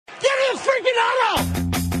his freaking auto!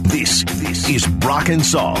 This is Brock and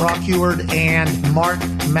Salk. Brock Heward and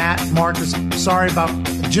Marcus. Sorry about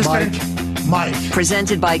just Mike.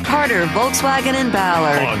 Presented by Carter, Volkswagen, and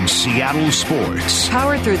Ballard. On Seattle Sports.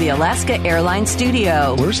 Powered through the Alaska Airlines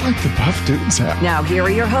Studio. Where's like the buff dudes at? Now here are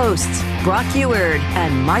your hosts, Brock Heward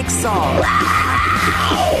and Mike Salk. All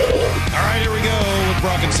right, here we go with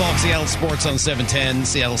Brock and Salk, Seattle Sports on 710,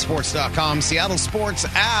 seattlesports.com, Seattle Sports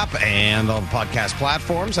app, and all the podcast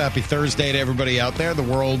platforms. Happy Thursday to everybody out there. The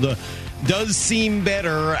world does seem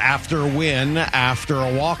better after a win, after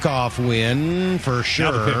a walk-off win, for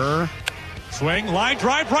sure. Swing, line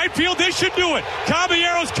drive, right field. This should do it.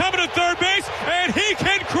 Caballero's coming to third base, and he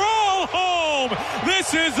can crawl home.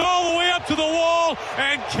 This is all the way up to the wall,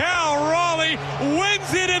 and Cal Raleigh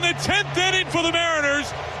wins it in the 10th inning for the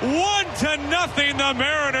Mariners. 1-0. The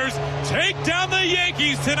Mariners take down the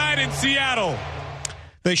Yankees tonight in Seattle.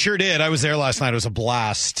 They sure did. I was there last night. It was a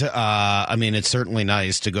blast. I mean, it's certainly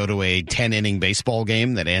nice to go to a 10-inning baseball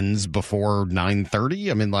game that ends before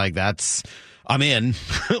 9:30. I mean, like, I'm in.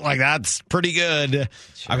 Like, that's pretty good.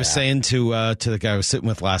 Sure. I was saying to the guy I was sitting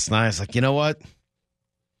with last night, I was like, you know what?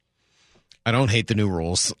 I don't hate the new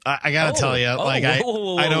rules. I got to tell you, I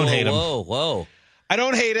don't hate them. Whoa. I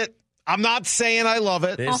don't hate it. I'm not saying I love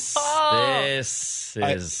it. This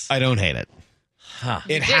is... I don't hate it. Huh.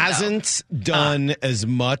 It hasn't done as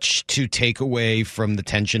much to take away from the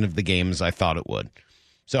tension of the game as I thought it would.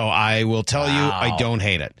 So I will tell you, I don't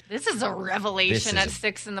hate it. This is a revelation at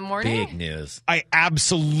 6 in the morning. Big news. I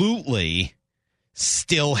absolutely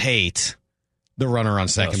still hate the runner on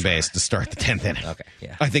second base to start the 10th inning. Okay,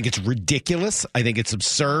 yeah. I think it's ridiculous. I think it's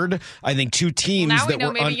absurd. I think two teams now we that know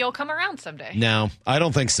were maybe you'll come around someday. No, I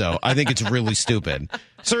don't think so. I think it's really stupid.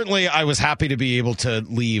 Certainly, I was happy to be able to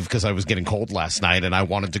leave because I was getting cold last night and I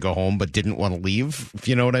wanted to go home but didn't want to leave, if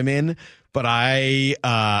you know what I mean. But I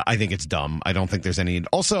think it's dumb. I don't think there's any.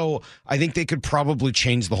 Also, I think they could probably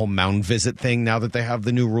change the whole mound visit thing now that they have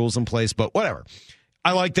the new rules in place. But whatever.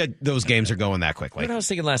 I like that those games are going that quickly. What I was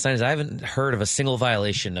thinking last night is I haven't heard of a single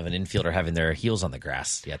violation of an infielder having their heels on the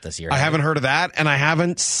grass yet this year. I haven't heard of that, and I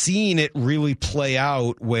haven't seen it really play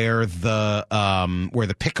out where the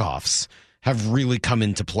pickoffs have really come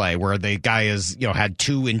into play, where the guy has had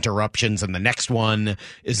two interruptions and the next one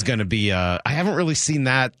is going to be I haven't really seen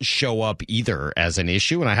that show up either as an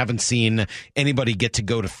issue, and I haven't seen anybody get to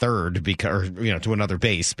go to third because to another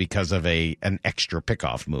base because of an extra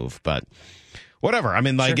pickoff move, but. Whatever. I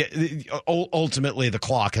mean, ultimately, the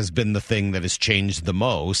clock has been the thing that has changed the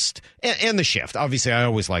most, and the shift. Obviously, I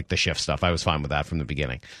always liked the shift stuff. I was fine with that from the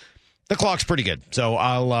beginning. The clock's pretty good, so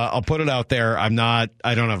I'll put it out there. I don't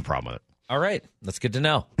have a problem with it. All right, that's good to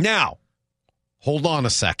know. Now, hold on a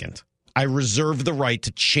second. I reserve the right to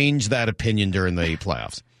change that opinion during the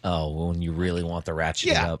playoffs. Oh, when you really want the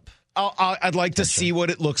ratchet up. I'd like to see what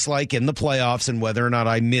it looks like in the playoffs and whether or not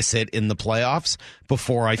I miss it in the playoffs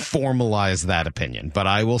before I formalize that opinion. But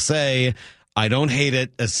I will say I don't hate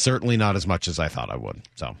it, certainly not as much as I thought I would.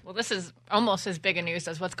 So, well, this is almost as big a news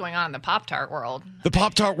as what's going on in the Pop-Tart world. The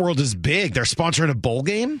Pop-Tart world is big. They're sponsoring a bowl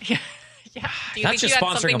game? Yeah. Do you Not think just you had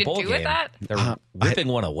sponsoring something a bowl to do game. with that? They're ripping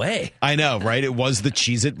one away. I know, right? It was the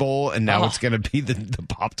Cheez-It Bowl, and now it's going to be the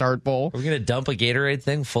Pop-Tart Bowl. Are we going to dump a Gatorade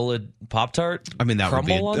thing full of Pop-Tart? I mean, that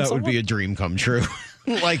would be a dream come true.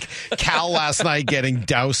 Like Cal last night getting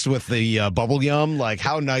doused with the bubble gum. Like,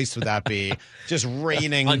 how nice would that be? Just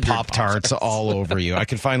raining Pop-Tarts all over you. I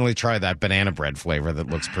could finally try that banana bread flavor that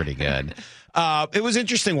looks pretty good. It was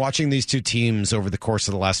interesting watching these two teams over the course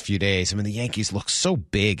of the last few days. I mean, the Yankees look so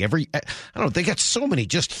big. They got so many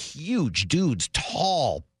just huge dudes,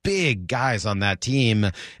 tall, big guys on that team.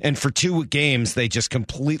 And for two games, they just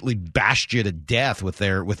completely bashed you to death with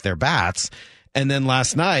their bats. And then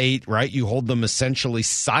last night, right, you hold them essentially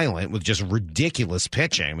silent with just ridiculous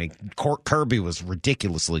pitching. I mean, Kirby was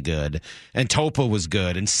ridiculously good, and Topa was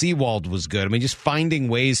good, and Seawald was good. I mean, just finding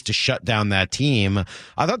ways to shut down that team.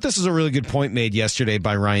 I thought this was a really good point made yesterday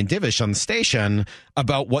by Ryan Divish on the station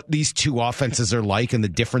about what these two offenses are like and the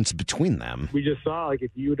difference between them. We just saw, like,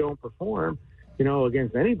 if you don't perform,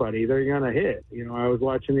 against anybody, they're going to hit. I was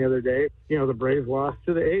watching the other day, the Braves lost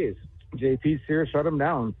to the A's. JP Sears shut them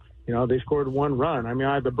down. They scored one run. I mean,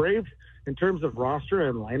 the Braves, in terms of roster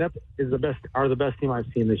and lineup, are the best team I've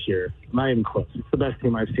seen this year. Not even close. It's the best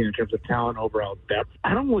team I've seen in terms of talent, overall depth.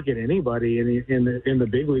 I don't look at anybody in the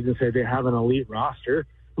big leagues and say they have an elite roster.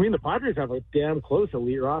 I mean, the Padres have a damn close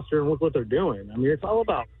elite roster, and look what they're doing. I mean, it's all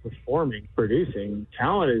about performing, producing.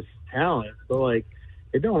 Talent is talent, but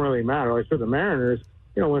it don't really matter. Like for the Mariners,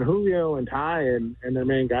 when Julio and Ty and their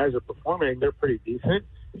main guys are performing, they're pretty decent.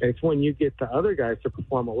 It's when you get the other guys to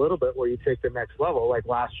perform a little bit where you take the next level. Like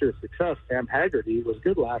last year's success, Sam Haggerty was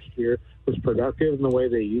good last year, was productive in the way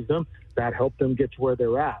they used him. That helped them get to where they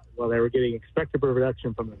were at. Well, they were getting expected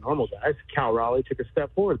production from the normal guys. Cal Raleigh took a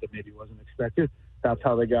step forward that maybe wasn't expected. That's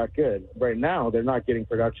how they got good. Right now, they're not getting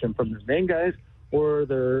production from their main guys or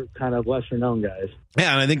their kind of lesser-known guys.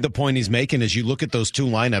 Yeah, and I think the point he's making is you look at those two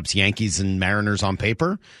lineups, Yankees and Mariners on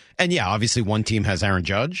paper, and yeah, obviously one team has Aaron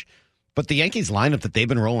Judge, but the Yankees lineup that they've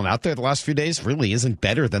been rolling out there the last few days really isn't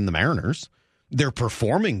better than the Mariners. They're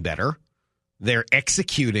performing better. They're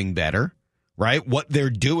executing better, right? What they're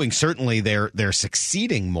doing, certainly they're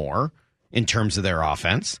succeeding more in terms of their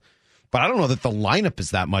offense. But I don't know that the lineup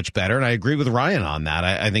is that much better, and I agree with Ryan on that.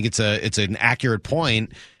 I think it's an accurate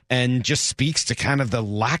point and just speaks to kind of the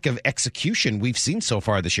lack of execution we've seen so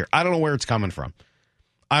far this year. I don't know where it's coming from.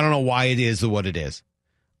 I don't know why it is what it is.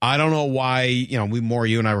 I don't know why, you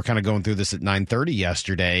and I were kind of going through this at 9:30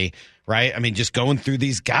 yesterday, right? I mean, just going through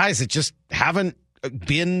these guys that just haven't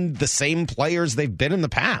been the same players they've been in the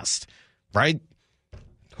past, right?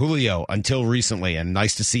 Julio until recently, and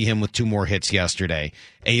nice to see him with 2 more hits yesterday.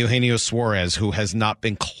 Eugenio Suarez, who has not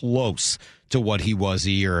been close to what he was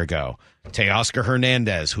a year ago. Teoscar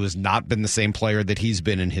Hernandez, who has not been the same player that he's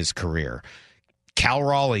been in his career. Cal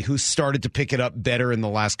Raleigh, who started to pick it up better in the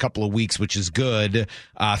last couple of weeks, which is good.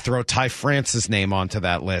 Throw Ty France's name onto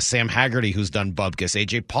that list. Sam Haggerty, who's done bubkus.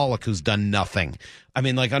 A.J. Pollock, who's done nothing. I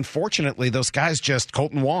mean, unfortunately, those guys just,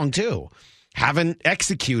 Colton Wong, too, haven't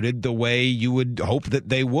executed the way you would hope that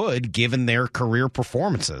they would, given their career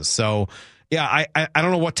performances. So, yeah, I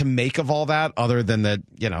don't know what to make of all that other than that,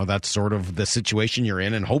 that's sort of the situation you're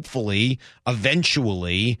in. And hopefully,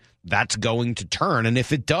 eventually, that's going to turn. And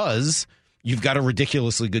if it does, you've got a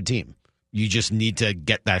ridiculously good team. You just need to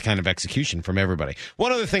get that kind of execution from everybody.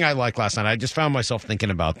 One other thing I liked last night, I just found myself thinking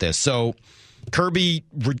about this. So, Kirby,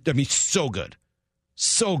 so good.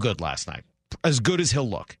 So good last night. As good as he'll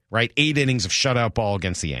look, right? 8 innings of shutout ball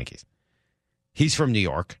against the Yankees. He's from New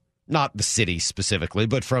York. Not the city specifically,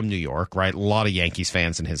 but from New York, right? A lot of Yankees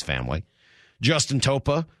fans in his family. Justin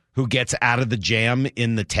Topa, who gets out of the jam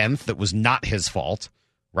in the 10th that was not his fault,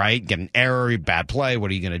 right? Get an error, bad play, what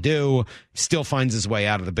are you going to do? Still finds his way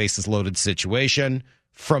out of the bases loaded situation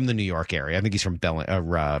from the New York area. I think he's from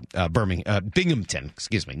Binghamton,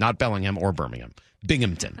 excuse me, not Bellingham or Birmingham.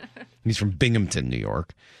 Binghamton. He's from Binghamton, New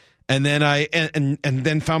York. And then and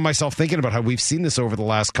then found myself thinking about how we've seen this over the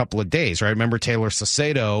last couple of days, right? Remember Taylor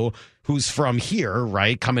Saucedo, who's from here,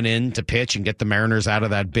 right, coming in to pitch and get the Mariners out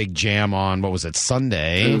of that big jam on, what was it,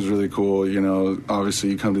 Sunday? It was really cool.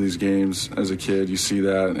 Obviously you come to these games as a kid, you see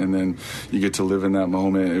that, and then you get to live in that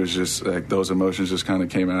moment. It was just like those emotions just kind of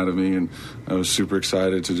came out of me, and I was super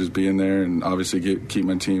excited to just be in there and obviously keep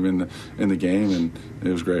my team in the game, and it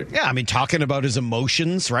was great. Yeah, I mean, talking about his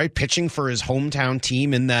emotions, right, pitching for his hometown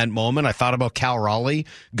team in that moment. I thought about Cal Raleigh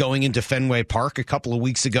going into Fenway Park a couple of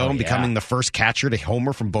weeks ago and becoming the first catcher to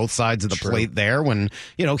homer from both sides of the plate there when,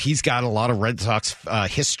 he's got a lot of Red Sox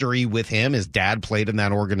history with him. His dad played in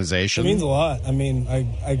that organization. It means a lot. I mean,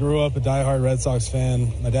 I grew up a diehard Red Sox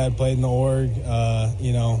fan. My dad played in the org,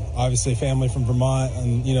 obviously family from Vermont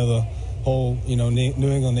and, the whole,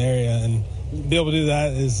 New England area. And be able to do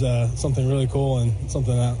that is something really cool and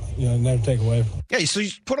something that, never take away. Yeah, so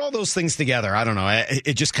you put all those things together. I don't know.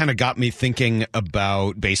 It just kind of got me thinking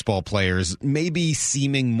about baseball players maybe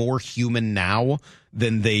seeming more human now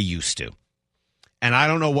than they used to. And I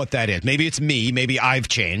don't know what that is. Maybe it's me. Maybe I've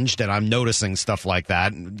changed and I'm noticing stuff like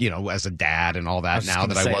that, as a dad and all that now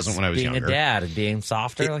that I wasn't when I was younger. Being a dad and being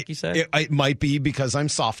softer, like you said? It might be because I'm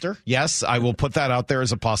softer. Yes, I will put that out there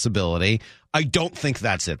as a possibility. I don't think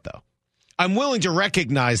that's it, though. I'm willing to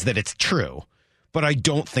recognize that it's true, but I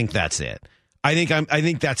don't think that's it. I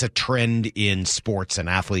think that's a trend in sports and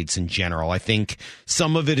athletes in general. I think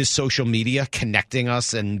some of it is social media connecting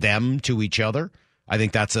us and them to each other. I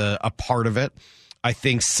think that's a part of it. I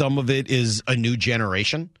think some of it is a new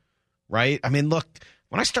generation, right? I mean, look,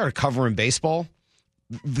 when I started covering baseball,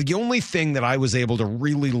 the only thing that I was able to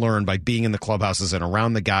really learn by being in the clubhouses and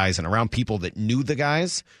around the guys and around people that knew the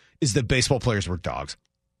guys is that baseball players were dogs.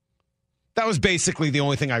 That was basically the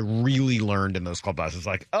only thing I really learned in those clubhouses.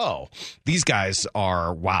 Like, oh, these guys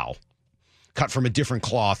are, cut from a different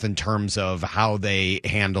cloth in terms of how they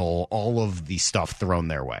handle all of the stuff thrown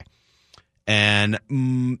their way. And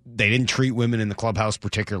they didn't treat women in the clubhouse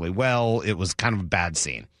particularly well. It was kind of a bad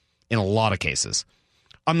scene in a lot of cases.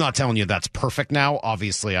 I'm not telling you that's perfect now.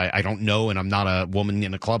 Obviously, I don't know, and I'm not a woman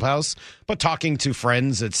in a clubhouse. But talking to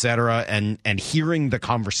friends, et cetera, and hearing the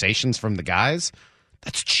conversations from the guys,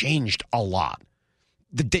 that's changed a lot.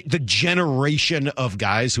 The generation of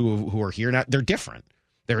guys who are here now, they're different.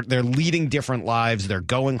 They're leading different lives. They're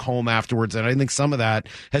going home afterwards. And I think some of that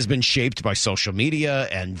has been shaped by social media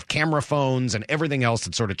and camera phones and everything else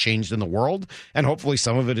that's sort of changed in the world. And hopefully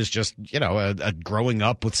some of it is just, a growing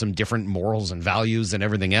up with some different morals and values and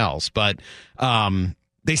everything else. But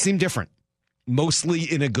they seem different, mostly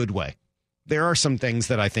in a good way. There are some things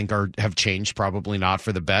that I think have changed, probably not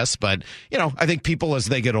for the best. But, I think people as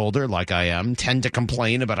they get older, like I am, tend to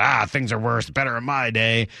complain about, things are worse, better in my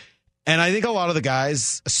day. And I think a lot of the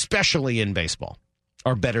guys, especially in baseball,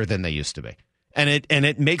 are better than they used to be. And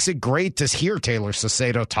it makes it great to hear Taylor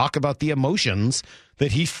Saucedo talk about the emotions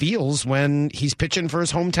that he feels when he's pitching for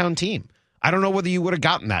his hometown team. I don't know whether you would have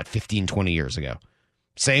gotten that 15, 20 years ago.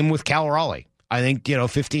 Same with Cal Raleigh. I think,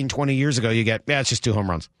 15, 20 years ago, you get, it's just 2 home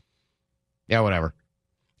runs. Yeah, whatever.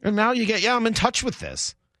 And now you get, I'm in touch with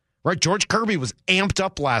this. Right, George Kirby was amped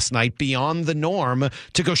up last night beyond the norm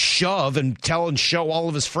to go shove and tell and show all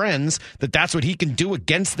of his friends that that's what he can do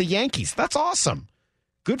against the Yankees. That's awesome.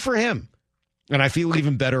 Good for him. And I feel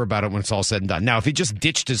even better about it when it's all said and done. Now, if he just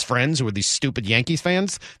ditched his friends who were these stupid Yankees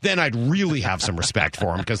fans, then I'd really have some respect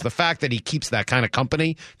for him, because the fact that he keeps that kind of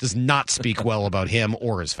company does not speak well about him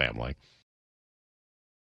or his family.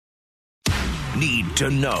 Need to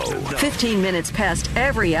know. 15 minutes past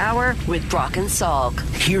every hour with Brock and Salk.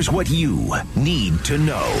 Here's what you need to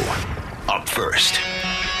know. Up first.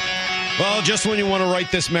 Well, just when you want to write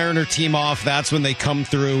this Mariner team off, that's when they come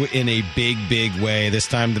through in a big, big way. This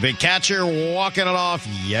time the big catcher walking it off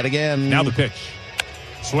yet again. Now the pitch.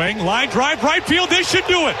 Swing, line drive, right field. This should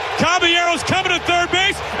do it. Caballero's coming to third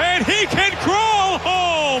base, and he can crawl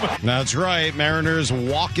home. That's right. Mariners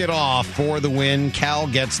walk it off for the win. Cal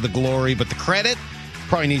gets the glory, but the credit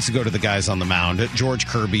probably needs to go to the guys on the mound. George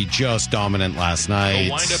Kirby just dominant last night.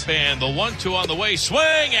 The wind-up and the 1-2 on the way. Swing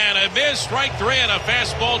and a miss. Strike 3 and a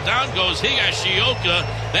fastball. Down goes Higashioka.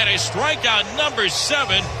 That is strikeout number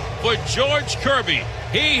 7 for George Kirby.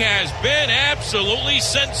 He has been absolutely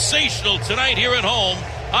sensational tonight here at home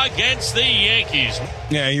against the Yankees.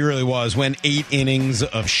 Yeah, he really was. Went 8 innings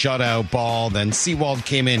of shutout ball. Then Sewald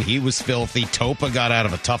came in. He was filthy. Topa got out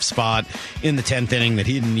of a tough spot in the 10th inning that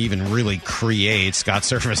he didn't even really create. Scott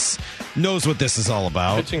Surface knows what this is all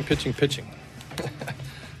about. Pitching.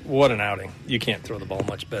 What an outing. You can't throw the ball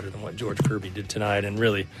much better than what George Kirby did tonight. And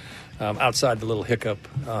really, outside the little hiccup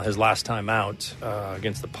his last time out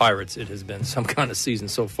against the Pirates, it has been some kind of season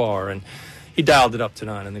so far. And he dialed it up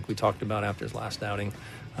tonight. I think we talked about after his last outing.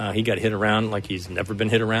 He got hit around like he's never been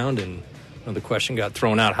hit around, and the question got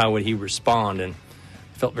thrown out, how would he respond? And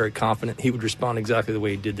felt very confident he would respond exactly the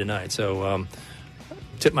way he did tonight. So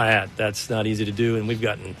tip my hat. That's not easy to do, and we've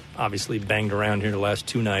gotten obviously banged around here the last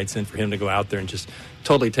 2 nights, and for him to go out there and just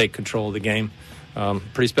totally take control of the game,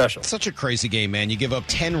 pretty special. Such a crazy game, man. You give up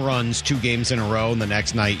 10 runs 2 games in a row, and the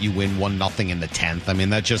next night you win 1-0 in the 10th. I mean,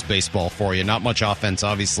 that's just baseball for you. Not much offense,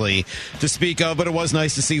 obviously, to speak of, but it was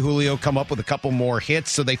nice to see Julio come up with a couple more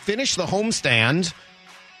hits. So they finished the homestand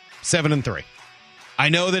 7-3. I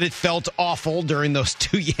know that it felt awful during those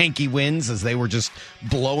 2 Yankee wins as they were just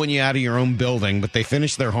blowing you out of your own building, but they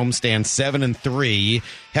finished their homestand 7-3.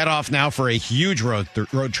 Head off now for a huge road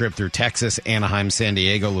trip through Texas, Anaheim, San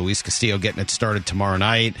Diego. Luis Castillo getting it started tomorrow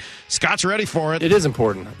night. Scott's ready for it. It is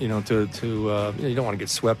important, you don't want to get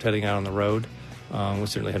swept heading out on the road. We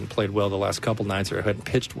certainly hadn't played well the last couple nights, or hadn't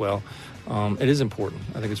pitched well. It is important.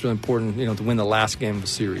 I think it's really important, to win the last game of the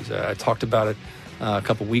series. I talked about it a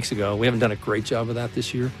couple weeks ago. We haven't done a great job of that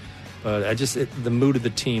this year, but the mood of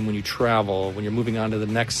the team when you travel, when you're moving on to the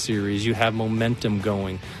next series, you have momentum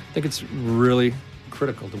going. I think it's really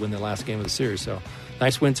critical to win the last game of the series. So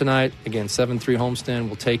nice win tonight. Again, 7-3 homestand.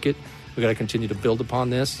 We'll take it. We've got to continue to build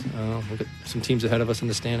upon this. We've got some teams ahead of us in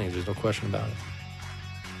the standings. There's no question about it.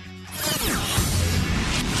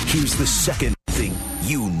 Here's the second thing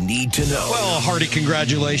you need to know. Well, hearty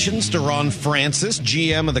congratulations to Ron Francis,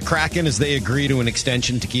 GM of the Kraken, as they agree to an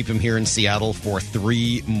extension to keep him here in Seattle for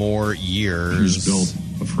 3 more years. He's built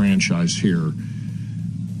a franchise here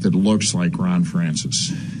that looks like Ron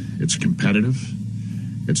Francis. It's competitive.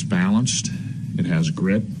 It's balanced. It has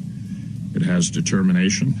grit. It has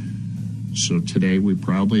determination. So today we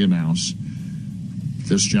proudly announce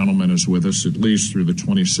this gentleman is with us at least through the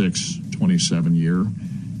 26-27 year.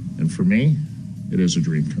 And for me, it is a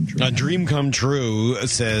dream come true. A dream come true,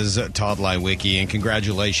 says Todd Lywicki, and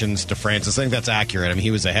congratulations to Francis. I think that's accurate. I mean,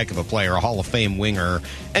 he was a heck of a player, a Hall of Fame winger,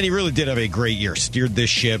 and he really did have a great year. Steered this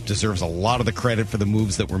ship, deserves a lot of the credit for the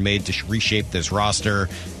moves that were made to reshape this roster.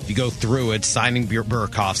 If you go through it, signing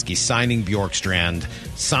Burakovsky, signing Bjorkstrand,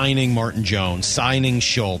 signing Martin Jones, signing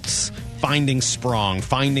Schultz, finding Sprong,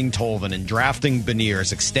 finding Tolvanen, drafting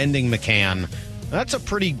Beniers, extending McCann. That's a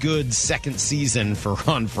pretty good second season for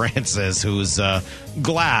Ron Francis, who's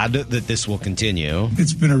glad that this will continue.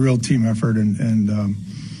 It's been a real team effort, and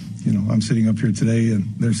I'm sitting up here today,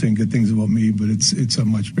 and they're saying good things about me, but it's a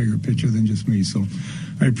much bigger picture than just me. So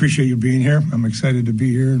I appreciate you being here. I'm excited to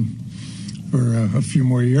be here for a few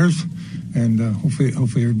more years, and hopefully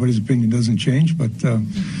everybody's opinion doesn't change, but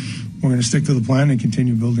we're going to stick to the plan and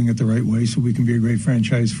continue building it the right way so we can be a great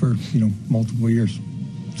franchise for multiple years.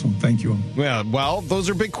 So thank you all. Well, those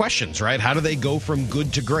are big questions, right? How do they go from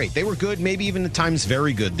good to great? They were good, maybe even at times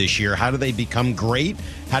very good this year. How do they become great?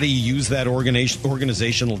 How do you use that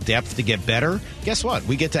organizational depth to get better? Guess what?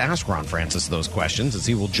 We get to ask Ron Francis those questions as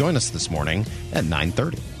he will join us this morning at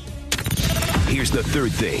 9:30. Here's the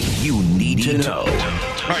third thing you need to know.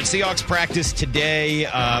 All right, Seahawks practice today.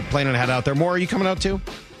 Planning to head out there. More, are you coming out too?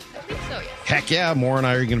 I think so, yeah. Heck yeah, Moore and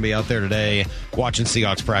I are going to be out there today watching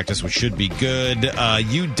Seahawks practice, which should be good.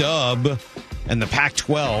 UW and the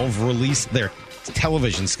Pac-12 released their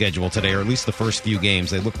television schedule today, or at least the first few games.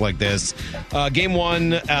 They look like this. Game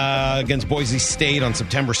 1 against Boise State on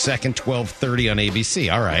September 2nd, 12:30 on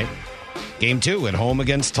ABC. All right. Game 2 at home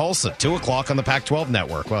against Tulsa, 2 o'clock on the Pac-12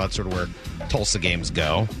 network. Well, that's sort of where Tulsa games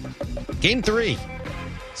go. Game 3,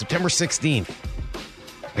 September 16th,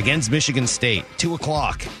 against Michigan State, 2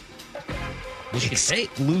 o'clock. Michigan State?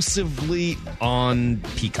 Exclusively on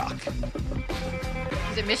Peacock.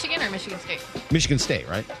 Is it Michigan or Michigan State? Michigan State,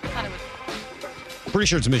 right? I thought it was. Pretty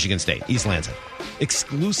sure it's Michigan State, East Lansing.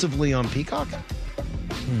 Exclusively on Peacock?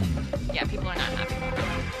 Yeah, people are not happy about that.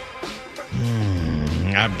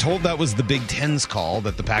 I'm told that was the Big Ten's call,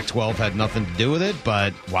 that the Pac-12 had nothing to do with it,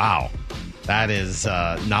 but wow. That is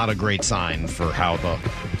not a great sign for how the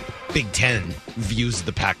Big Ten views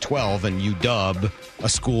the Pac-12, and UW, a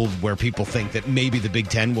school where people think that maybe the Big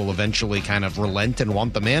Ten will eventually kind of relent and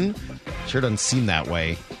want them in. Sure doesn't seem that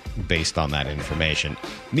way based on that information.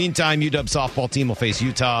 Meantime, UW softball team will face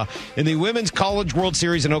Utah in the Women's College World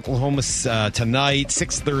Series in Oklahoma tonight,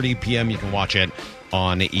 6:30 p.m. You can watch it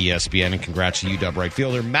on ESPN. And congrats to UW right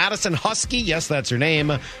fielder Madison Husky. Yes, that's her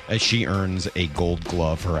name, as she earns a Gold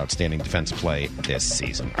Glove for outstanding defensive play this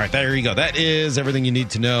season. All right, there you go. That is everything you need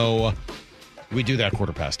to know. We do that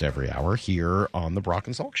 1/4 every hour here on the Brock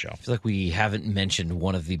and Salk Show. I feel like we haven't mentioned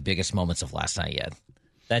one of the biggest moments of last night yet.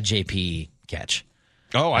 That JP catch.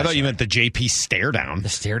 Oh, I thought you meant the JP stare down. The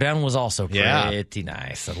stare down was also pretty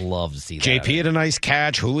nice. I'd love to see that. JP had a nice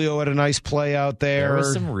catch. Julio had a nice play out there. There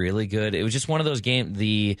was some really good. It was just one of those games.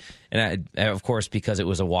 Of course, because it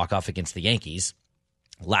was a walk-off against the Yankees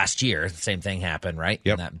last year, the same thing happened, right?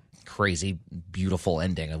 Yep. And that crazy, beautiful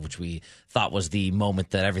ending, of which we thought was the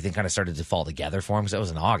moment that everything kind of started to fall together for him, because that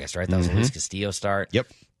was in August, right? That was a Luis Castillo start. Yep.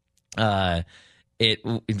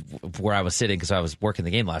 Where I was sitting, because I was working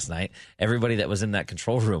the game last night, everybody that was in that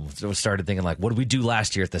control room started thinking, like, what did we do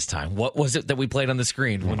last year at this time? What was it that we played on the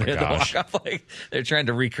screen when we had to walk off? Like, they're trying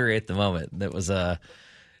to recreate the moment. That was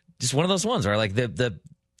just one of those ones where, like, the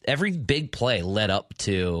every big play led up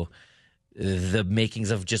to the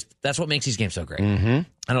makings of just, that's what makes these games so great. I know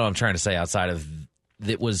what I'm trying to say outside of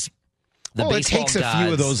it was. It takes a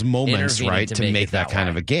few of those moments, right, to make that kind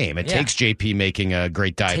of a game. It takes JP making a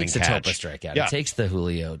great diving catch. It takes the Topa strikeout. It takes the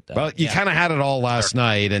Julio. Well, you kind of had it all last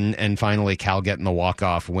night, and finally Cal getting the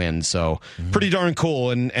walk-off win. So pretty darn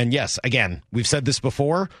cool. And yes, again, we've said this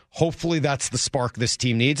before. Hopefully that's the spark this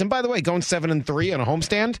team needs. And by the way, going 7-3 on a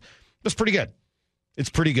homestand was pretty good. It's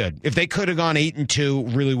pretty good. If they could have gone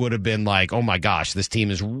 8-2, really would have been like, oh my gosh, this team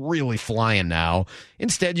is really flying now.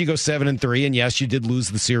 Instead, you go 7-3, and yes, you did lose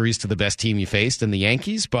the series to the best team you faced in the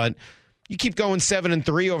Yankees, but you keep going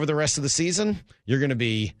 7-3 over the rest of the season, you're going to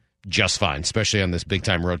be just fine, especially on this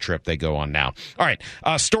big-time road trip they go on now. All right,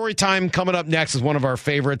 story time coming up next is one of our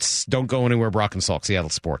favorites. Don't go anywhere. Brock and Salk, Seattle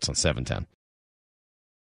Sports on 710.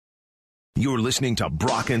 You're listening to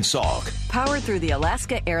Brock and Salk. Powered through the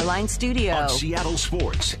Alaska Airlines Studio. On Seattle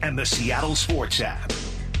Sports and the Seattle Sports app.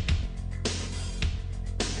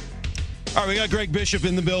 All right, we got Greg Bishop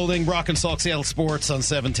in the building. Brock and Salk, Seattle Sports on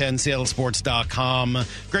 710, seattlesports.com.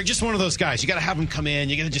 Greg, just one of those guys. You got to have him come in.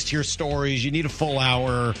 You got to just hear stories. You need a full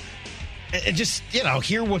hour. And just,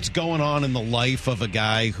 hear what's going on in the life of a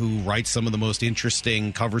guy who writes some of the most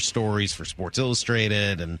interesting cover stories for Sports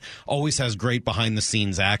Illustrated and always has great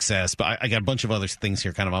behind-the-scenes access. But I got a bunch of other things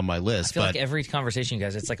here kind of on my list. I feel like every conversation, you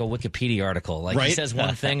guys, it's like a Wikipedia article. Like, right? He says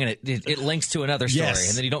one thing, and it links to another story. Yes.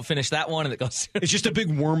 And then you don't finish that one, and it goes... It's just a big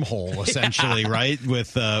wormhole, essentially, right,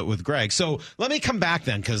 with Greg. So let me come back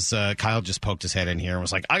then, because Kyle just poked his head in here and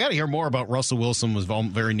was like, I got to hear more about Russell Wilson was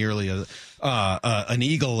very nearly an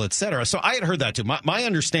Eagle, et cetera. So I had heard that too. My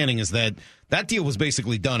understanding is that deal was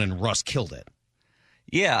basically done and Russ killed it.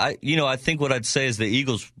 Yeah, I think what I'd say is the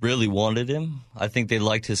Eagles really wanted him. I think they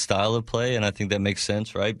liked his style of play, and I think that makes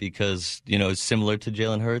sense, right? Because, it's similar to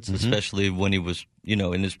Jalen Hurts, especially when he was,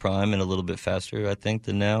 in his prime and a little bit faster, I think,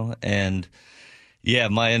 than now. And, yeah,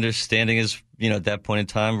 my understanding is, at that point in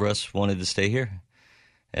time, Russ wanted to stay here.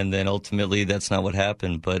 And then ultimately that's not what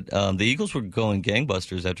happened. But the Eagles were going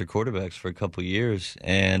gangbusters after quarterbacks for a couple of years.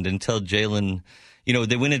 And until Jalen,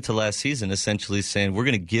 they went into last season essentially saying, we're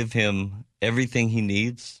going to give him everything he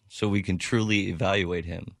needs so we can truly evaluate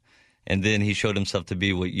him. And then he showed himself to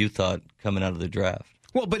be what you thought coming out of the draft.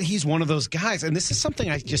 Well, but he's one of those guys, and this is something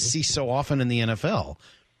I just see so often in the NFL.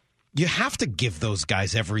 You have to give those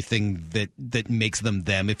guys everything that makes them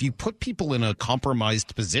them. If you put people in a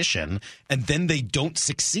compromised position and then they don't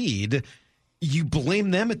succeed, you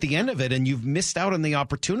blame them at the end of it, and you've missed out on the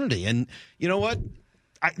opportunity. And you know what?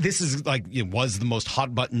 This is it was the most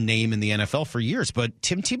hot button name in the NFL for years, but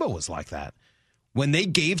Tim Tebow was like that. When they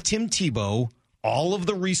gave Tim Tebow all of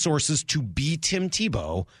the resources to be Tim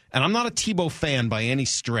Tebow, and I'm not a Tebow fan by any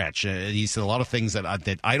stretch. He said a lot of things that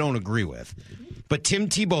I don't agree with. But Tim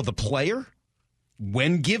Tebow, the player,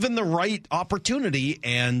 when given the right opportunity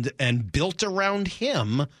and built around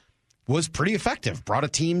him, was pretty effective. Brought a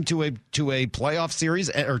team to a playoff series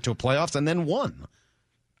or to playoffs and then won.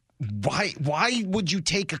 Why would you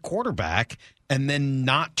take a quarterback and then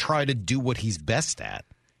not try to do what he's best at?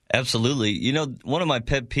 Absolutely. One of my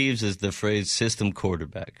pet peeves is the phrase system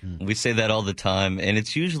quarterback. We say that all the time, and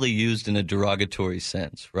it's usually used in a derogatory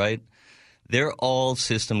sense, right? They're all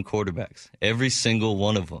system quarterbacks, every single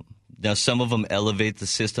one of them. Now, some of them elevate the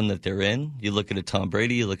system that they're in. You look at a Tom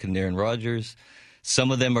Brady, you look at Aaron Rodgers.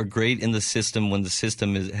 Some of them are great in the system when the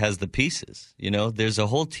system has the pieces. There's a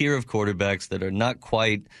whole tier of quarterbacks that are not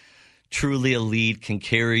quite truly elite, can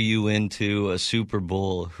carry you into a Super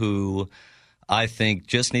Bowl, who I think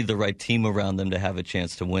just need the right team around them to have a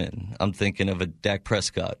chance to win. I'm thinking of a Dak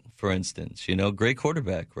Prescott, for instance. Great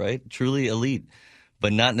quarterback, right? Truly elite,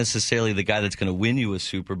 but not necessarily the guy that's going to win you a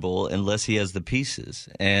Super Bowl unless he has the pieces.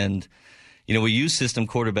 And, we use system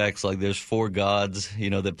quarterbacks like there's four gods,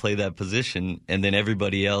 that play that position, and then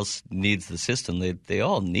everybody else needs the system. They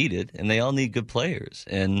all need it, and they all need good players.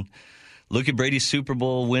 And look at Brady's Super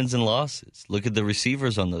Bowl wins and losses. Look at the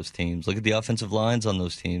receivers on those teams. Look at the offensive lines on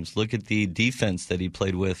those teams. Look at the defense that he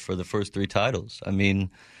played with for the first three titles. I mean,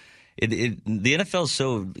 the NFL is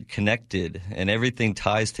so connected and everything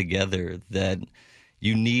ties together that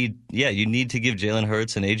you need to give Jalen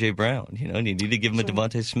Hurts and A.J. Brown. You need to give him a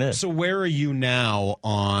Devontae Smith. So where are you now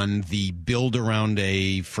on the build around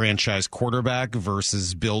a franchise quarterback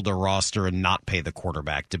versus build a roster and not pay the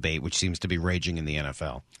quarterback debate, which seems to be raging in the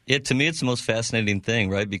NFL? Yeah, to me, it's the most fascinating thing,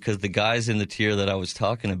 right? Because the guys in the tier that I was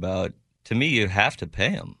talking about, to me, you have to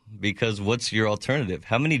pay them. Because what's your alternative?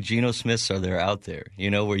 How many Geno Smiths are there out there,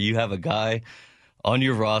 where you have a guy on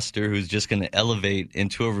your roster who's just going to elevate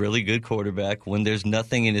into a really good quarterback when there's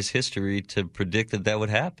nothing in his history to predict that would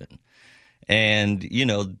happen? And,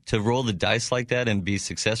 to roll the dice like that and be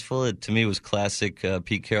successful, it to me was classic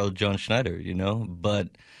Pete Carroll, John Schneider, But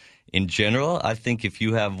in general, I think if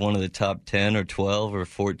you have one of the top 10 or 12 or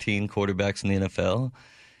 14 quarterbacks in the NFL,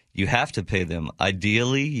 you have to pay them.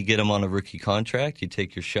 Ideally, you get them on a rookie contract, you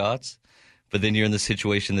take your shots, but then you're in the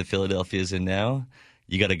situation that Philadelphia is in now.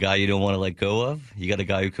 You got a guy you don't want to let go of. You got a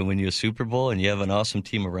guy who can win you a Super Bowl, and you have an awesome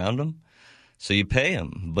team around him. So you pay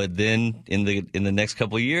him. But then in the next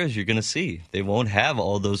couple of years, you're going to see they won't have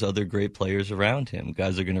all those other great players around him.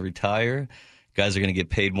 Guys are going to retire. Guys are going to get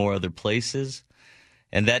paid more other places.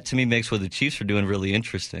 And that, to me, makes what the Chiefs are doing really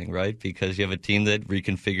interesting, right? Because you have a team that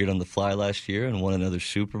reconfigured on the fly last year and won another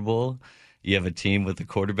Super Bowl. You have a team with a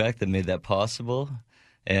quarterback that made that possible.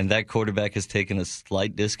 And that quarterback has taken a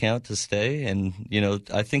slight discount to stay. And,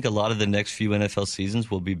 I think a lot of the next few NFL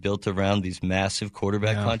seasons will be built around these massive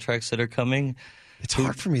quarterback contracts that are coming. It's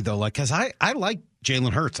hard for me, though, because I like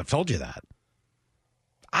Jalen Hurts. I've told you that.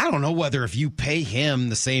 I don't know whether if you pay him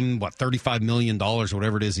the same, $35 million,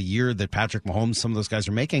 whatever it is a year that Patrick Mahomes, some of those guys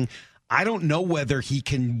are making, I don't know whether he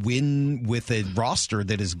can win with a roster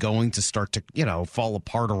that is going to start to, fall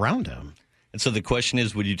apart around him. And so the question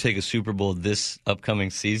is, would you take a Super Bowl this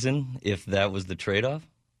upcoming season if that was the trade-off?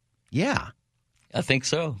 Yeah. I think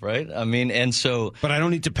so, right? I mean, and so... But I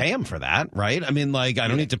don't need to pay him for that, right? I mean, I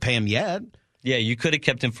don't need to pay him yet. Yeah, you could have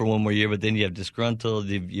kept him for one more year, but then you have disgruntled,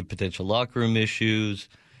 you have potential locker room issues.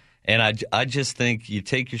 And I just think you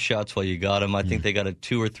take your shots while you got them. I think they got a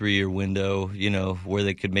 2 or 3 year window, where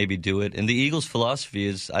they could maybe do it. And the Eagles' philosophy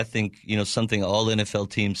is, I think, something all NFL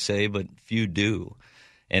teams say, but few do.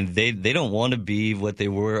 And they don't want to be what they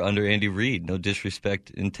were under Andy Reid, no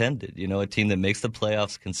disrespect intended. A team that makes the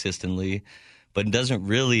playoffs consistently, but doesn't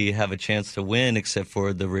really have a chance to win except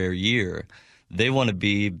for the rare year. They want to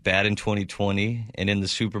be bad in 2020 and in the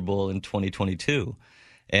Super Bowl in 2022.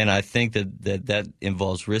 And I think that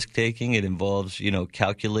involves risk-taking. It involves,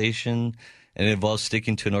 calculation. And it involves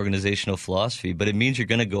sticking to an organizational philosophy. But it means you're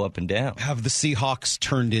going to go up and down. Have the Seahawks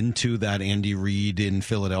turned into that Andy Reid in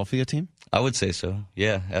Philadelphia team? I would say so.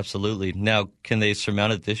 Yeah, absolutely. Now, can they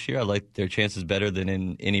surmount it this year? I like their chances better than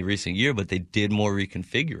in any recent year, but they did more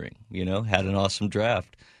reconfiguring, had an awesome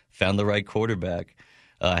draft, found the right quarterback,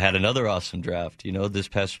 had another awesome draft, this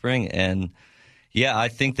past spring. And, yeah, I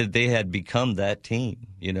think that they had become that team,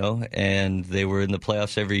 and they were in the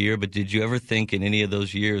playoffs every year. But did you ever think in any of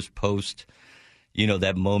those years post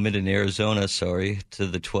that moment in Arizona, to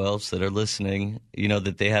the 12s that are listening,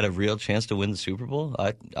 that they had a real chance to win the Super Bowl?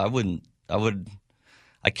 I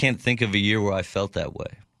can't think of a year where I felt that way.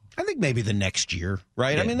 I think maybe the next year,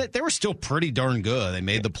 right? Yeah. I mean, they were still pretty darn good. They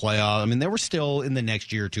made the playoff. I mean, they were still in the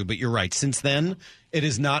next year or two, but you're right. Since then, it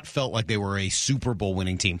has not felt like they were a Super Bowl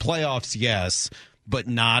winning team. Playoffs, yes, but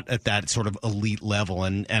not at that sort of elite level.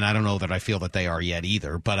 And I don't know that I feel that they are yet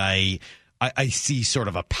either, but I see sort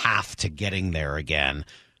of a path to getting there again.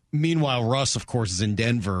 Meanwhile, Russ, of course, is in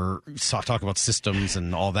Denver. Talk about systems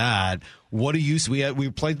and all that. What do you see? We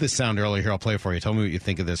played this sound earlier here. I'll play it for you. Tell me what you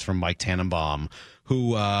think of this from Mike Tannenbaum, who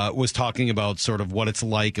was talking about sort of what it's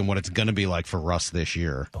like and what it's going to be like for Russ this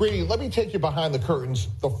year. Grady, let me take you behind the curtains.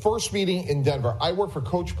 The first meeting in Denver, I worked for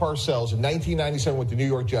Coach Parcells in 1997 with the New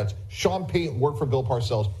York Jets. Sean Payton worked for Bill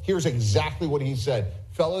Parcells. Here's exactly what he said.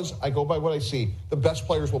 Fellas, I go by what I see. The best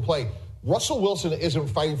players will play. Russell Wilson isn't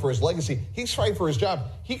fighting for his legacy. He's fighting for his job.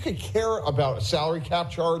 He could care about a salary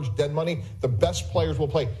cap charge, dead money. The best players will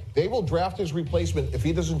play. They will draft his replacement if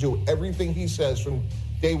he doesn't do everything he says from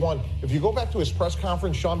day one. If you go back to his press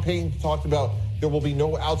conference, Sean Payton talked about there will be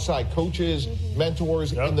no outside coaches,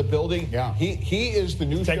 mentors in the building. Yeah. He is the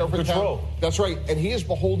new sheriff of town. That's right. And he is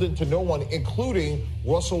beholden to no one, including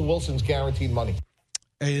Russell Wilson's guaranteed money.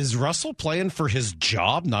 Is Russell playing for his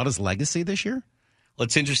job, not his legacy this year? Well,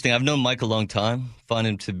 it's interesting. I've known Mike a long time. Find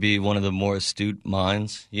him to be one of the more astute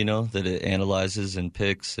minds, that it analyzes and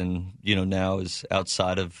picks and, now is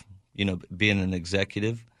outside of, being an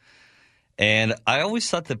executive. And I always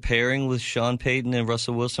thought the pairing with Sean Payton and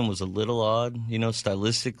Russell Wilson was a little odd.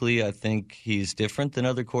 Stylistically, I think he's different than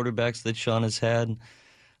other quarterbacks that Sean has had.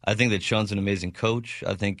 I think that Sean's an amazing coach.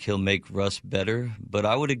 I think he'll make Russ better. But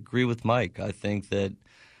I would agree with Mike. I think that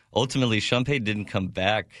ultimately, Sean Payton didn't come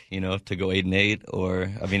back, to go 8-8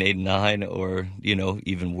 8-9 or,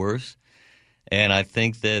 even worse. And I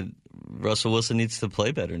think that Russell Wilson needs to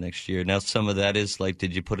play better next year. Now, some of that is like,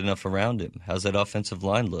 did you put enough around him? How's that offensive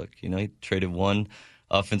line look? He traded one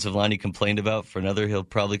offensive line he complained about for another he'll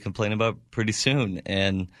probably complain about pretty soon.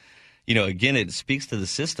 And, again, it speaks to the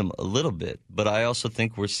system a little bit. But I also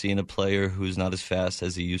think we're seeing a player who's not as fast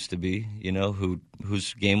as he used to be,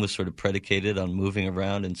 whose game was sort of predicated on moving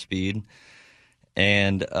around and speed.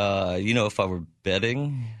 And, if I were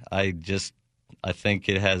betting, I think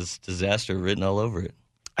it has disaster written all over it.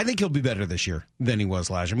 I think he'll be better this year than he was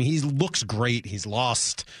last year. I mean, he looks great. He's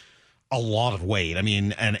lost a lot of weight. I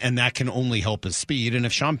mean, and that can only help his speed. And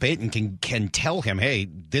if Sean Payton can tell him, hey,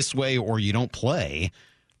 this way or you don't play,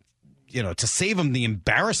 to save him the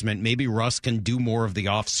embarrassment, maybe Russ can do more of the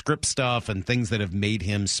off-script stuff and things that have made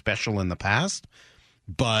him special in the past.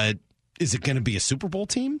 But is it going to be a Super Bowl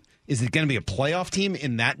team? Is it going to be a playoff team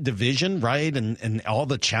in that division, right? And all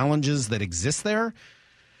the challenges that exist there?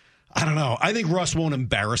 I don't know. I think Russ won't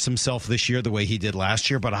embarrass himself this year the way he did last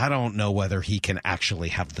year, but I don't know whether he can actually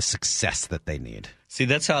have the success that they need. See,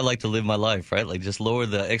 that's how I like to live my life, right? Like, just lower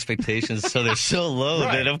the expectations so they're so low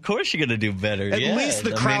that, of course, you're going to do better. At least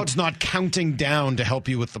the crowd's not counting down to help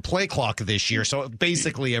you with the play clock this year, so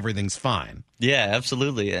basically everything's fine. Yeah,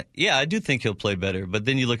 absolutely. Yeah, I do think he'll play better, but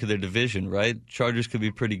then you look at their division, right? Chargers could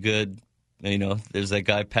be pretty good. There's that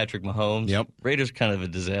guy, Patrick Mahomes. Yep. Raiders kind of a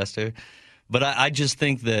disaster. But I just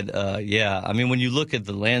think that, when you look at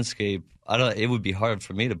the landscape, it would be hard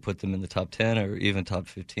for me to put them in the top 10 or even top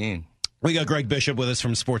 15. We got Greg Bishop with us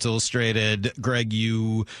from Sports Illustrated. Greg,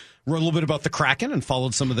 you wrote a little bit about the Kraken and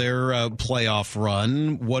followed some of their playoff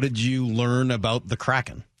run. What did you learn about the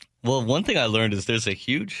Kraken? Well, one thing I learned is there's a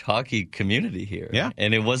huge hockey community here. Yeah.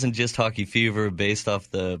 And it wasn't just hockey fever based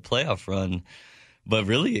off the playoff run, but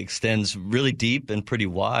really extends really deep and pretty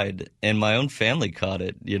wide. And my own family caught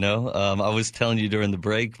it, I was telling you during the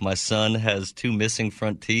break, my son has 2 missing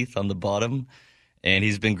front teeth on the bottom, and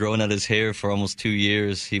he's been growing out his hair for almost 2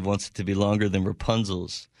 years. He wants it to be longer than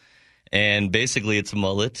Rapunzel's. And basically it's a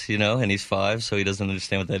mullet, and he's 5, so he doesn't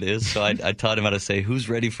understand what that is. So I taught him how to say, who's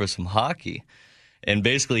ready for some hockey? And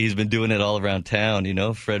basically, he's been doing it all around town,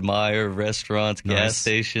 Fred Meyer, restaurants, gas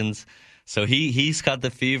stations. So he's got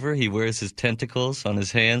the fever. He wears his tentacles on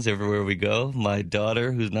his hands everywhere we go. My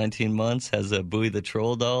daughter, who's 19 months, has a Bowie the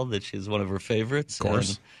Troll doll that she's one of her favorites. Of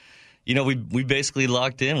course. And, we basically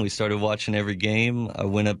locked in. We started watching every game. I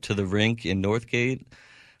went up to the rink in Northgate.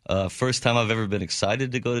 First time I've ever been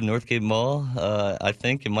excited to go to Northgate Mall, I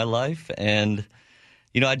think, in my life. And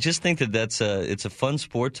I just think that it's a fun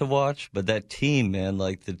sport to watch, but that team, man,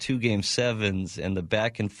 like the 2 Game 7s and the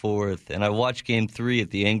back and forth. And I watched Game 3 at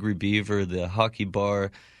the Angry Beaver, the hockey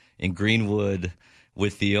bar in Greenwood,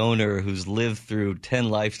 with the owner who's lived through 10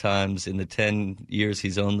 lifetimes in the 10 years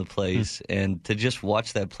he's owned the place. And to just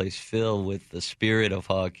watch that place fill with the spirit of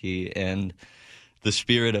hockey and the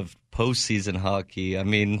spirit of postseason hockey. I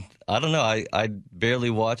mean, I don't know. I barely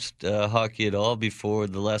watched hockey at all before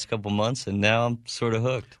the last couple months, and now I'm sort of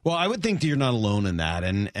hooked. Well, I would think that you're not alone in that.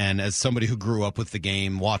 And as somebody who grew up with the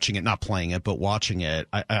game, watching it, not playing it, but watching it,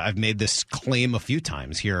 I've made this claim a few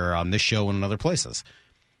times here on this show and in other places.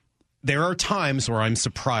 There are times where I'm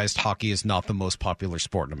surprised hockey is not the most popular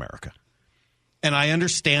sport in America. And I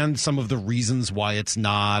understand some of the reasons why it's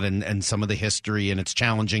not and some of the history, and it's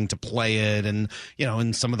challenging to play it. And,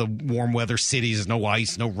 in some of the warm weather cities, no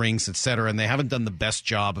ice, no rinks, et cetera. And they haven't done the best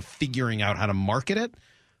job of figuring out how to market it.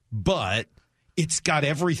 But it's got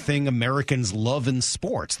everything Americans love in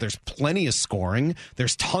sports. There's plenty of scoring.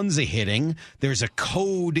 There's tons of hitting. There's a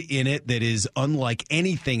code in it that is unlike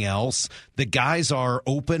anything else. The guys are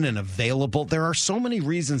open and available. There are so many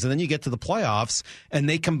reasons. And then you get to the playoffs, and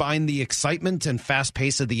they combine the excitement and fast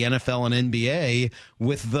pace of the NFL and NBA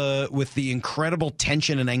with the incredible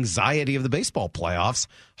tension and anxiety of the baseball playoffs.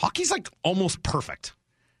 Hockey's like almost perfect.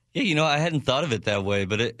 Yeah, I hadn't thought of it that way,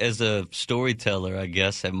 but as a storyteller, I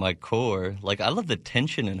guess, at my core, I love the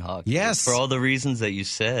tension in hockey. Yes. For all the reasons that you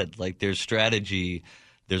said. There's strategy,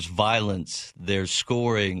 there's violence, there's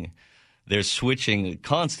scoring, there's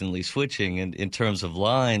constantly switching in terms of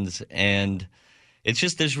lines, and it's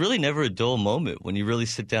just there's really never a dull moment when you really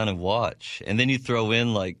sit down and watch. And then you throw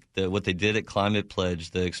in, what they did at Climate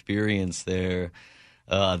Pledge, the experience there,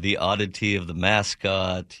 the oddity of the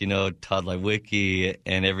mascot, Todd Lewicki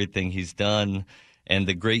and everything he's done, and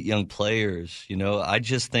the great young players. I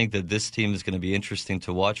just think that this team is going to be interesting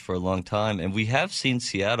to watch for a long time. And we have seen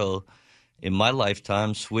Seattle, in my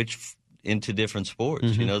lifetime, switch into different sports.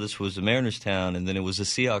 Mm-hmm. This was a Mariners town, and then it was a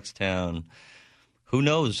Seahawks town. Who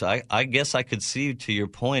knows? I guess I could see, to your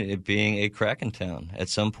point, it being a Kraken town at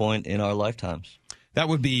some point in our lifetimes. That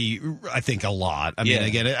would be, I think, a lot. I mean,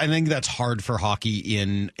 again, I think that's hard for hockey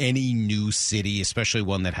in any new city, especially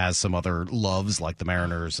one that has some other loves like the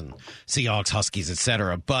Mariners and Seahawks, Huskies, et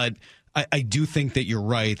cetera. But I do think that you're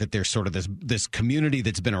right, that there's sort of this community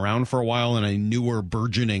that's been around for a while and a newer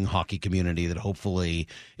burgeoning hockey community that hopefully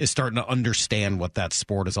is starting to understand what that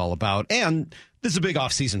sport is all about. And this is a big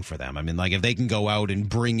offseason for them. I mean, if they can go out and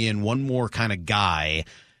bring in one more kind of guy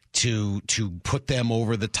to put them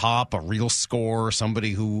over the top, a real scorer,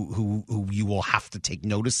 somebody who you will have to take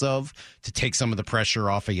notice of to take some of the pressure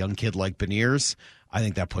off a young kid like Beniers, I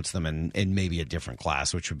think that puts them in maybe a different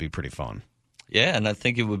class, which would be pretty fun. Yeah, and I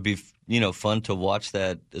think it would be, fun to watch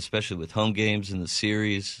that, especially with home games in the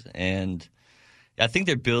series. And I think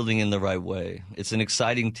they're building in the right way. It's an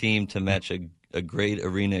exciting team to match a great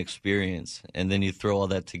arena experience. And then you throw all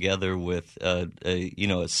that together with,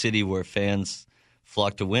 a city where fans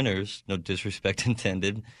flock to winners, no disrespect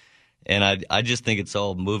intended. And I just think it's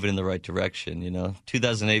all moving in the right direction,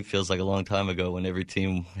 2008 feels like a long time ago when every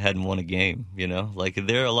team hadn't won a game,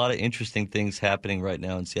 There are a lot of interesting things happening right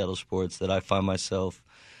now in Seattle sports that I find myself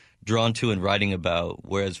drawn to and writing about,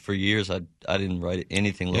 whereas for years I didn't write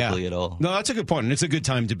anything locally at all. No, that's a good point, and it's a good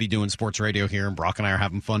time to be doing sports radio here, and Brock and I are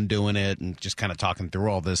having fun doing it and just kind of talking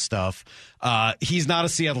through all this stuff. He's not a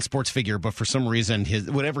Seattle sports figure, but for some reason,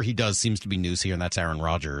 whatever he does seems to be news here, and that's Aaron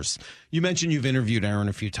Rodgers. You mentioned you've interviewed Aaron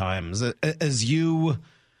a few times. As you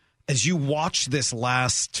watch this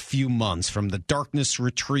last few months, from the darkness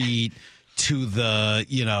retreat to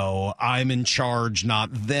the, I'm in charge,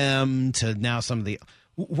 not them, to now some of the...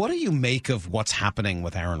 What do you make of what's happening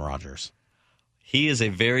with Aaron Rodgers? He is a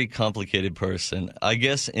very complicated person. I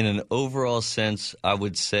guess in an overall sense, I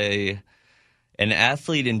would say an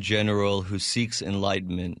athlete in general who seeks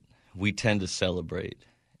enlightenment, we tend to celebrate.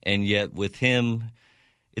 And yet with him,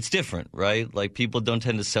 it's different, right? People don't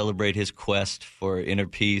tend to celebrate his quest for inner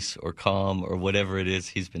peace or calm or whatever it is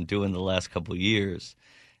he's been doing the last couple of years.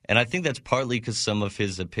 And I think that's partly because some of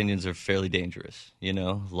his opinions are fairly dangerous,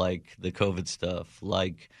 like the COVID stuff,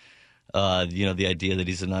 the idea that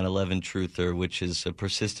he's a 9/11 truther, which is a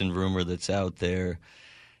persistent rumor that's out there.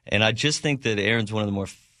 And I just think that Aaron's one of the more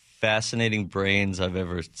fascinating brains I've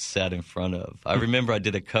ever sat in front of. I remember I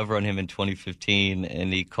did a cover on him in 2015,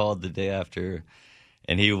 and he called the day after,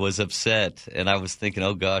 and he was upset. And I was thinking,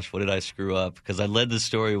 oh, gosh, what did I screw up? Because I led the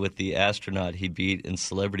story with the astronaut he beat in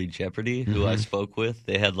Celebrity Jeopardy, who I spoke with.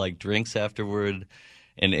 They had, like, drinks afterward,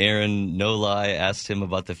 and Aaron, no lie, asked him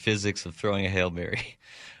about the physics of throwing a Hail Mary.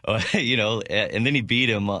 And then he beat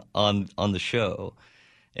him on the show.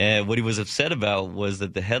 And what he was upset about was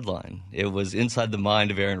that the headline, it was Inside the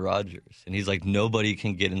Mind of Aaron Rodgers. And he's like, nobody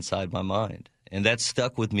can get inside my mind. And that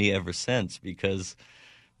stuck with me ever since, because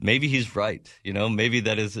maybe he's right. Maybe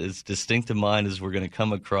that is as distinct a mind as we're going to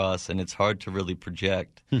come across, and it's hard to really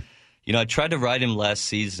project. I tried to write him last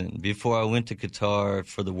season. Before I went to Qatar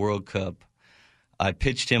for the World Cup, I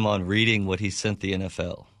pitched him on reading what he sent the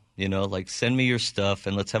NFL. Send me your stuff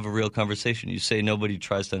and let's have a real conversation. You say nobody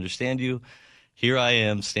tries to understand you. Here I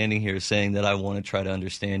am standing here saying that I want to try to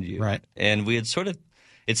understand you. Right. And we had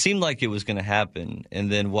it seemed like it was going to happen.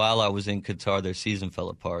 And then while I was in Qatar, their season fell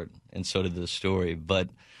apart, and so did the story. But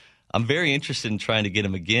I'm very interested in trying to get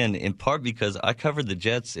him again, in part because I covered the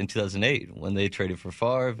Jets in 2008 when they traded for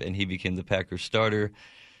Favre and he became the Packers starter.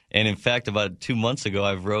 And in fact, about 2 months ago,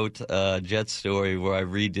 I wrote a Jets story where I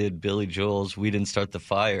redid Billy Joel's "We Didn't Start the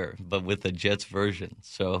Fire," but with a Jets version.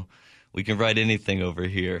 So we can write anything over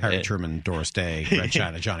here. Harry Truman, Doris Day, Red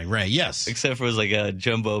China, Johnny Ray. Yes. Except for it was like a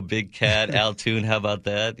Jumbo Big Cat, Al Toon. How about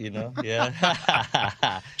that?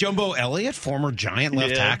 Yeah. Jumbo Elliott, former Giant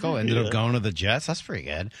left tackle, ended up going to the Jets. That's pretty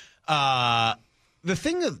good. The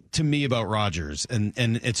thing to me about Rodgers, and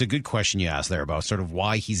it's a good question you asked there about sort of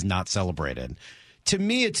why he's not celebrated. To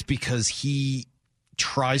me, it's because he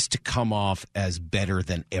tries to come off as better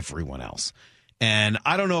than everyone else. And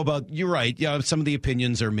I don't know about, you're right, some of the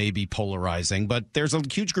opinions are maybe polarizing, but there's a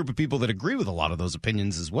huge group of people that agree with a lot of those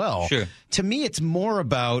opinions as well. Sure. To me, it's more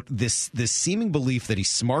about this seeming belief that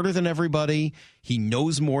he's smarter than everybody, he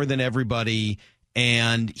knows more than everybody,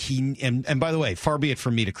 and by the way, far be it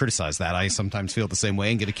from me to criticize that. I sometimes feel the same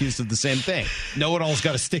way and get accused of the same thing. Know-it-all's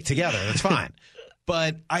got to stick together. That's fine.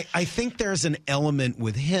 But I think there's an element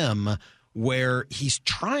with him where he's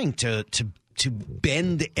trying to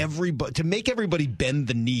bend everybody, to make everybody bend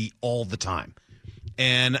the knee all the time.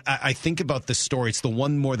 And I think about this story. It's the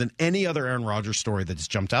one more than any other Aaron Rodgers story that's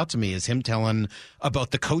jumped out to me is him telling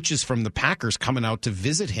about the coaches from the Packers coming out to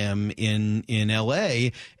visit him in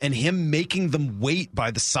L.A. and him making them wait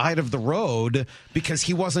by the side of the road because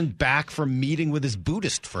he wasn't back from meeting with his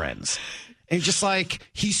Buddhist friends. And just like,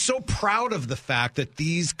 he's so proud of the fact that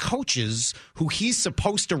these coaches who he's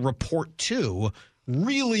supposed to report to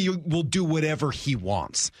really will do whatever he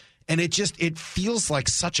wants. And it feels like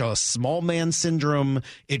such a small man syndrome.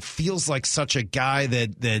 It feels like such a guy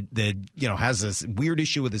that has this weird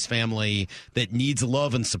issue with his family that needs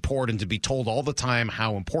love and support and to be told all the time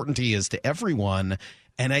how important he is to everyone.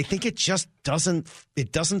 And I think it just doesn't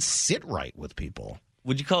sit right with people.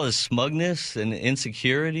 Would you call it smugness and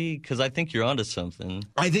insecurity? Because I think you're onto something.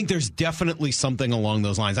 I think there's definitely something along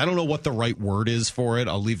those lines. I don't know what the right word is for it.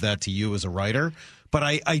 I'll leave that to you as a writer. But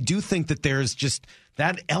I do think that there's just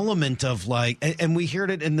that element of like, and we heard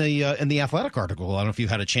it in the Athletic article. I don't know if you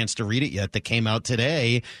had a chance to read it yet that came out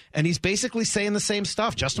today. And he's basically saying the same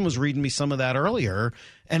stuff. Justin was reading me some of that earlier.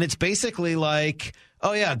 And it's basically like,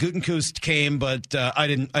 oh, yeah, Gutekunst came, but I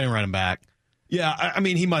didn't write him back. Yeah, I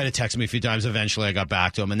mean, he might have texted me a few times. Eventually, I got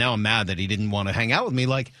back to him, and now I'm mad that he didn't want to hang out with me.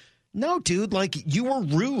 Like, no, dude, like, you were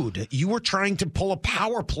rude. You were trying to pull a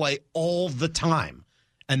power play all the time.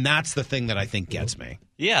 And that's the thing that I think gets me.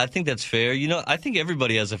 Yeah, I think that's fair. I think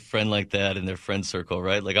everybody has a friend like that in their friend circle,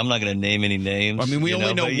 right? Like, I'm not going to name any names. I mean, we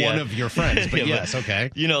only know one of your friends, but yes,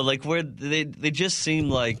 okay. Like where they just seem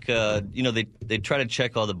like, they try to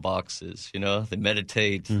check all the boxes, They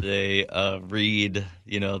meditate, they read,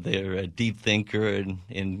 they're a deep thinker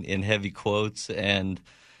in heavy quotes, and,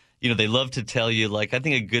 they love to tell you, like, I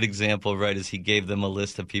think a good example, right, is he gave them a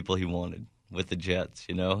list of people he wanted with the Jets,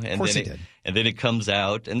 And of course he did. And then it comes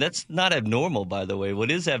out, and that's not abnormal, by the way.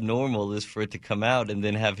 What is abnormal is for it to come out and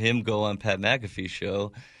then have him go on Pat McAfee's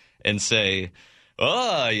show and say,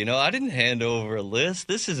 I didn't hand over a list.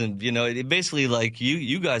 This isn't, it basically like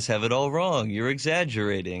you guys have it all wrong. You're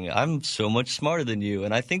exaggerating. I'm so much smarter than you.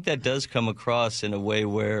 And I think that does come across in a way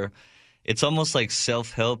where it's almost like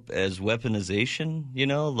self-help as weaponization,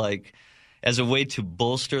 like as a way to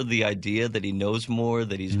bolster the idea that he knows more,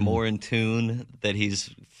 that he's more in tune, that he's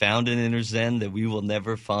found an inner zen that we will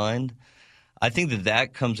never find. I think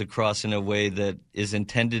that comes across in a way that is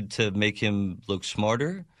intended to make him look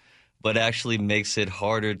smarter, but actually makes it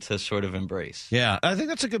harder to sort of embrace. Yeah, I think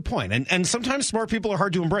that's a good point. And sometimes smart people are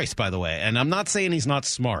hard to embrace, by the way. And I'm not saying he's not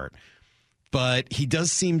smart, but he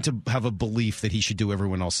does seem to have a belief that he should do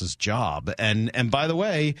everyone else's job. And by the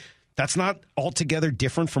way, that's not altogether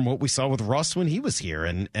different from what we saw with Russ when he was here.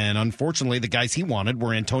 And unfortunately, the guys he wanted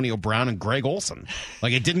were Antonio Brown and Greg Olson.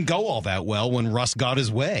 Like, it didn't go all that well when Russ got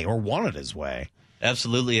his way or wanted his way.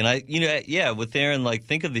 Absolutely. And with Aaron, like,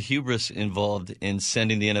 think of the hubris involved in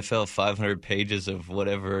sending the NFL 500 pages of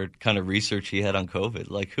whatever kind of research he had on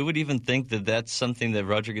COVID. Like, who would even think that that's something that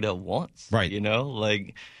Roger Goodell wants? Right.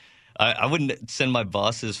 Like, I wouldn't send my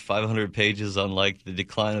bosses 500 pages on, like, the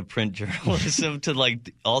decline of print journalism to,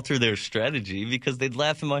 like, alter their strategy because they'd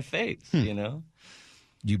laugh in my face,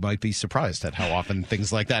 You might be surprised at how often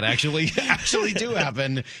things like that actually do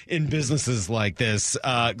happen in businesses like this.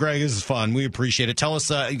 Greg, this is fun. We appreciate it. Tell us,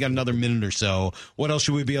 you got another minute or so. What else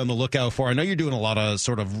should we be on the lookout for? I know you're doing a lot of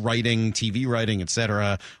sort of writing, TV writing,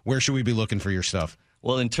 etc. Where should we be looking for your stuff?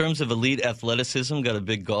 Well, in terms of elite athleticism, got a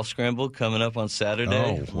big golf scramble coming up on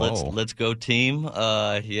Saturday. Let's go team.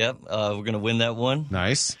 We're going to win that one.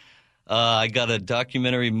 Nice. I got a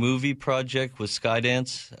documentary movie project with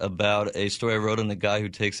Skydance about a story I wrote on the guy who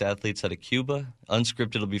takes athletes out of Cuba.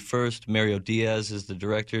 Unscripted will be first. Mario Diaz is the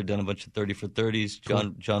director, done a bunch of 30 for 30s.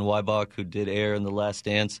 John Wybach, who did Air and The Last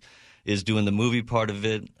Dance, is doing the movie part of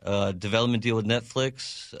it. Development deal with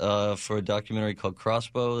Netflix for a documentary called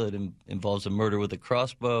Crossbow that involves a murder with a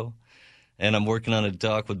crossbow. And I'm working on a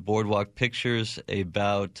doc with Boardwalk Pictures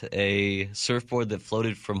about a surfboard that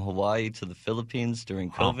floated from Hawaii to the Philippines during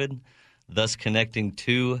COVID, thus connecting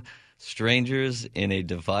two strangers in a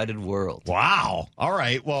divided world. Wow. All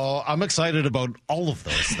right. Well, I'm excited about all of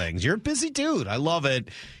those things. You're a busy dude. I love it.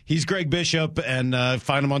 He's Greg Bishop, and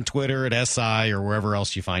find him on Twitter at SI or wherever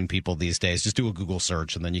else you find people these days. Just do a Google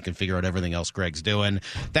search, and then you can figure out everything else Greg's doing.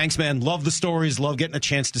 Thanks, man. Love the stories. Love getting a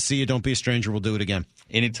chance to see you. Don't be a stranger. We'll do it again.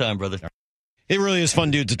 Anytime, brother. It really is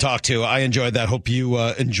fun, dude, to talk to. I enjoyed that. Hope you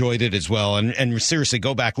enjoyed it as well. And seriously,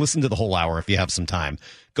 go back, listen to the whole hour if you have some time.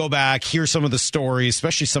 Go back, hear some of the stories,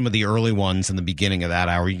 especially some of the early ones in the beginning of that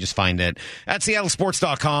hour. You can just find it at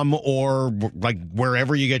seattlesports.com or like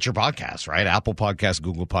wherever you get your podcasts, right? Apple Podcast,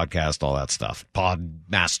 Google Podcast, all that stuff.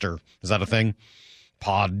 Podmaster. Is that a thing?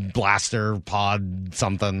 Pod Blaster, Pod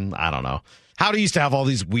something. I don't know. Howdy used to have all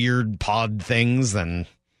these weird pod things, and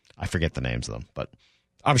I forget the names of them, but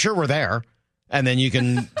I'm sure we're there. And then you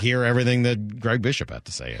can hear everything that Greg Bishop had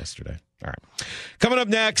to say yesterday. All right. Coming up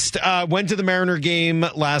next, went to the Mariner game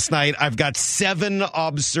last night. I've got 7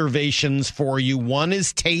 observations for you. One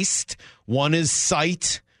is taste. One is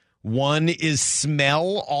sight. One is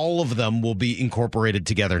smell. All of them will be incorporated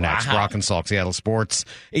together next. Rock and Salk, Seattle Sports.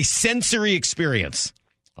 A sensory experience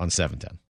on 710.